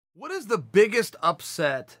What is the biggest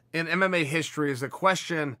upset in MMA history is a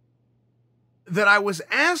question that I was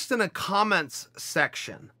asked in a comments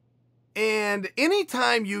section. And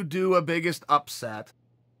anytime you do a biggest upset,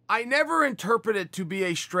 I never interpret it to be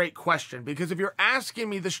a straight question, because if you're asking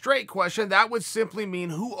me the straight question, that would simply mean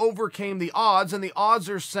who overcame the odds, and the odds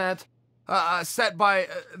are set by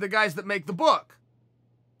the guys that make the book.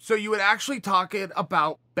 So you would actually talk it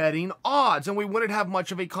about betting odds, and we wouldn't have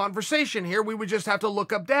much of a conversation here. We would just have to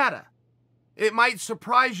look up data. It might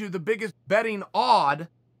surprise you, the biggest betting odd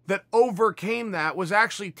that overcame that was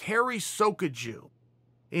actually Terry Sokaju,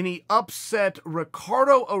 and he upset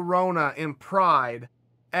Ricardo Arona in Pride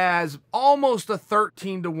as almost a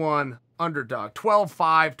 13-1 underdog,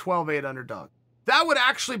 12-5, 12-8 underdog. That would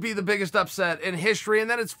actually be the biggest upset in history, and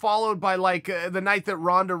then it's followed by the night that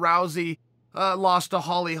Ronda Rousey lost to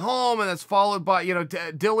Holly Holm, and that's followed by,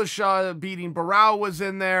 Dillashaw beating Barao was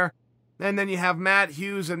in there. And then you have Matt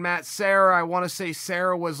Hughes and Matt Serra. I want to say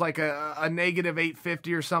Serra was like a negative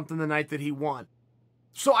 850 or something the night that he won.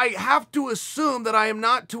 So I have to assume that I am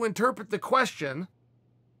not to interpret the question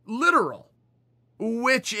literal,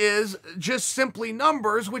 which is just simply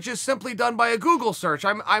numbers, which is simply done by a Google search.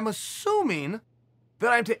 I'm assuming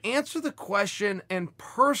that I'm to answer the question and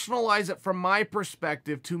personalize it from my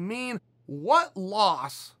perspective to mean what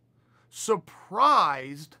loss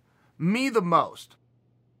surprised me the most.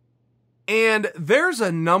 And there's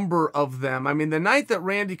a number of them. I mean, the night that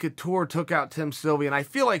Randy Couture took out Tim Sylvia, and I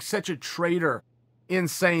feel like such a traitor in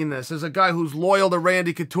saying this, as a guy who's loyal to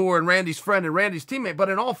Randy Couture and Randy's friend and Randy's teammate. But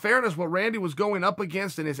in all fairness, what Randy was going up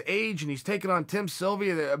against in his age, and he's taking on Tim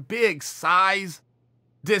Sylvia, a big size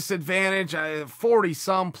disadvantage,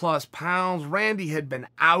 40-some plus pounds. Randy had been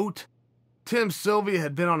out. Tim Sylvia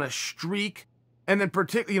had been on a streak. And then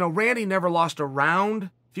particularly, Randy never lost a round.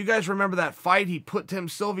 If you guys remember that fight, he put Tim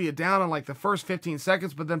Sylvia down in like the first 15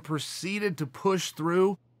 seconds, but then proceeded to push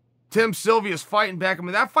through. Tim Sylvia's fighting back. I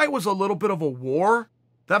mean, that fight was a little bit of a war.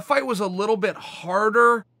 That fight was a little bit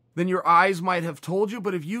harder than your eyes might have told you.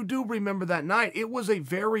 But if you do remember that night, it was a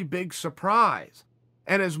very big surprise.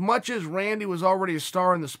 And as much as Randy was already a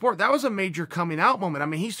star in the sport, that was a major coming out moment. I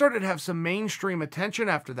mean, he started to have some mainstream attention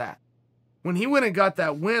after that. When he went and got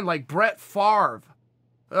that win, like Brett Favre,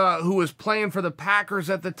 who was playing for the Packers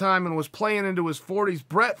at the time and was playing into his 40s,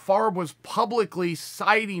 Brett Favre was publicly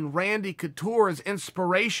citing Randy Couture as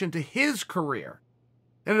inspiration to his career.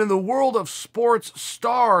 And in the world of sports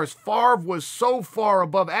stars, Favre was so far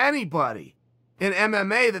above anybody in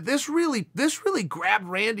MMA that this really grabbed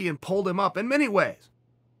Randy and pulled him up in many ways.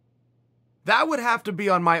 That would have to be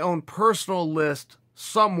on my own personal list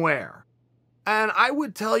somewhere. And I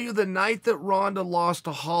would tell you the night that Ronda lost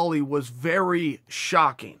to Holly was very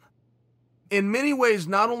shocking. In many ways,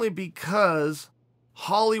 not only because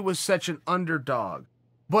Holly was such an underdog,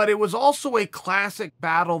 but it was also a classic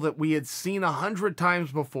battle that we had seen 100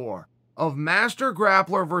 times before, of master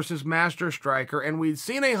grappler versus master striker, and we'd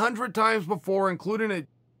seen 100 times before, including a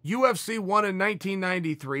UFC 1 in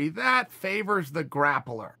 1993, that favors the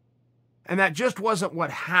grappler. And that just wasn't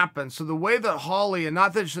what happened. So the way that Holly, and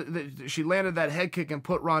not that she landed that head kick and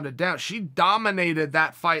put Ronda down, she dominated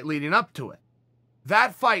that fight leading up to it.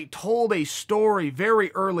 That fight told a story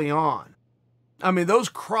very early on. I mean, those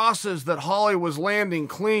crosses that Holly was landing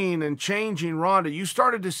clean and changing Ronda, you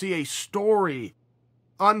started to see a story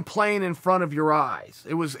unplaying in front of your eyes.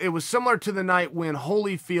 It was similar to the night when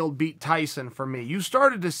Holyfield beat Tyson for me. You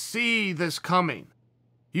started to see this coming.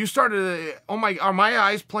 You started to, are my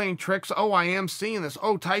eyes playing tricks? Oh, I am seeing this.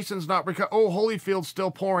 Oh, Tyson's not, oh, Holyfield's still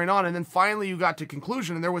pouring on. And then finally you got to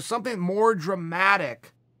conclusion, and there was something more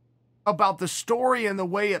dramatic about the story and the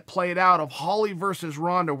way it played out of Holly versus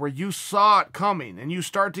Ronda, where you saw it coming and you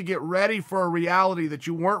start to get ready for a reality that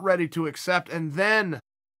you weren't ready to accept, and then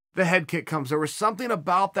the head kick comes. There was something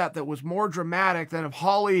about that was more dramatic than if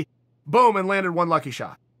Holly, boom, and landed one lucky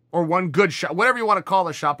shot. Or one good shot, whatever you want to call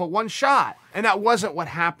the shot, but one shot. And that wasn't what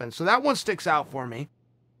happened. So that one sticks out for me.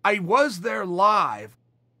 I was there live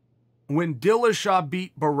when Dillashaw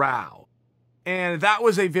beat Barao. And that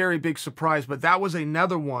was a very big surprise, but that was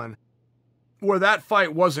another one where that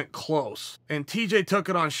fight wasn't close. And TJ took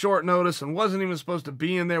it on short notice and wasn't even supposed to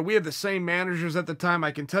be in there. We had the same managers at the time.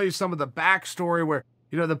 I can tell you some of the backstory where,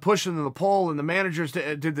 the pushing and the pull, and the managers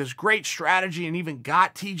did this great strategy and even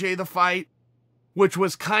got TJ the fight, which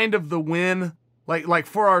was kind of the win. Like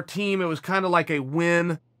for our team, it was kind of like a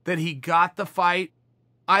win that he got the fight.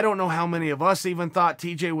 I don't know how many of us even thought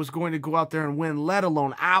TJ was going to go out there and win, let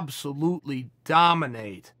alone absolutely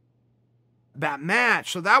dominate that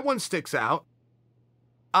match. So that one sticks out.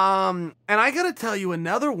 And I got to tell you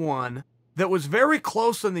another one that was very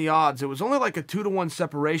close in the odds. It was only like a 2-1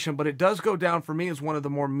 separation, but it does go down for me as one of the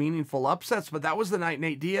more meaningful upsets. But that was the night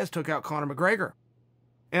Nate Diaz took out Conor McGregor.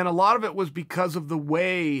 And a lot of it was because of the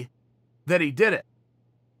way that he did it.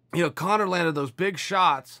 You know, Conor landed those big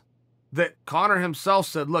shots that Conor himself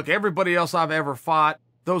said, look, everybody else I've ever fought,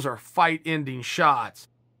 those are fight-ending shots.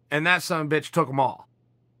 And that son of a bitch took them all.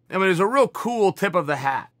 I mean, it was a real cool tip of the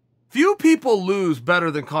hat. Few people lose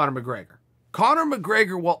better than Conor McGregor. Conor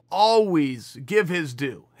McGregor will always give his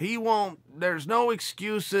due. He won't, there's no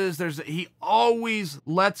excuses. He always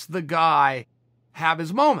lets the guy have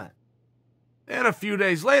his moment. And a few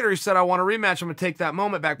days later, he said, I want a rematch. I'm going to take that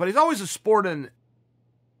moment back. But he's always a sporting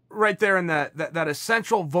right there in that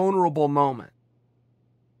essential, vulnerable moment.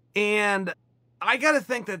 And I got to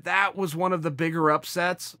think that that was one of the bigger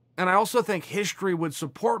upsets. And I also think history would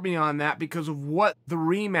support me on that because of what the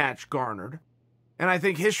rematch garnered. And I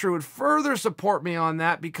think history would further support me on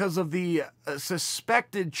that because of the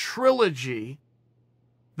suspected trilogy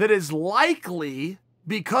that is likely,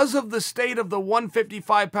 because of the state of the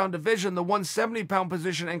 155-pound division, the 170-pound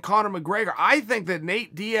position, and Conor McGregor. I think that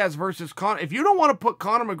Nate Diaz versus Conor, if you don't want to put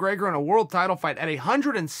Conor McGregor in a world title fight at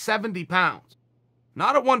 170 pounds,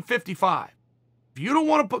 not at 155, if you don't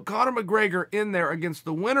want to put Conor McGregor in there against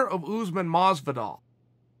the winner of Usman Masvidal,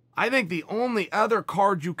 I think the only other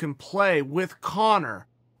card you can play with Conor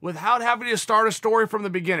without having to start a story from the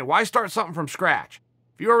beginning. Why start something from scratch?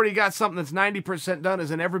 If you already got something that's 90% done,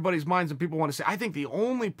 is in everybody's minds and people want to say, I think the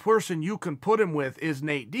only person you can put him with is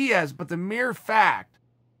Nate Diaz. But the mere fact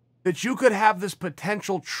that you could have this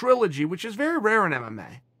potential trilogy, which is very rare in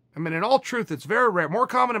MMA. I mean, in all truth, it's very rare, more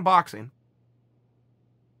common in boxing.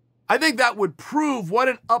 I think that would prove what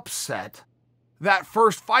an upset that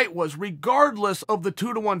first fight was, regardless of the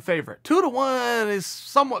 2-1 favorite. 2-1 is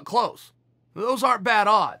somewhat close. Those aren't bad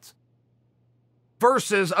odds.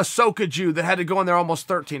 Versus a Sokoju that had to go in there almost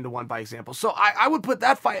 13-1, by example. So I would put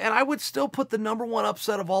that fight, and I would still put the #1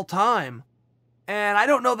 upset of all time. And I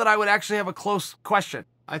don't know that I would actually have a close question.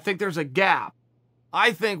 I think there's a gap.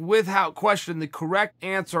 I think without question, the correct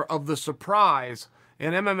answer of the surprise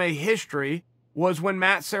in MMA history was when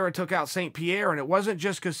Matt Serra took out St-Pierre, and it wasn't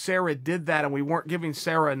just because Serra did that and we weren't giving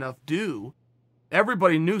Serra enough due.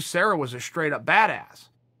 Everybody knew Serra was a straight-up badass.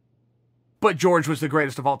 But George was the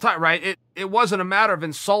greatest of all time, right? It wasn't a matter of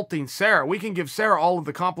insulting Serra. We can give Serra all of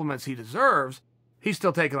the compliments he deserves. He's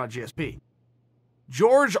still taking on GSP.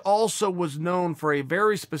 George also was known for a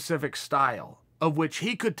very specific style of which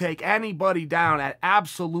he could take anybody down at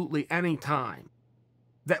absolutely any time,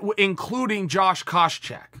 including Josh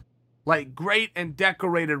Koscheck. Like, great and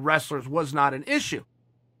decorated wrestlers was not an issue.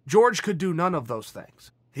 George could do none of those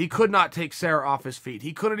things. He could not take Serra off his feet.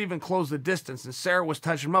 He couldn't even close the distance, and Serra was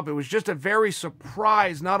touching him up. It was just a very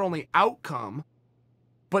surprise, not only outcome,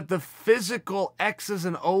 but the physical X's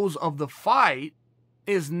and O's of the fight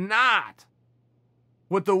is not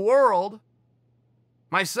what the world,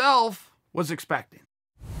 myself, was expecting.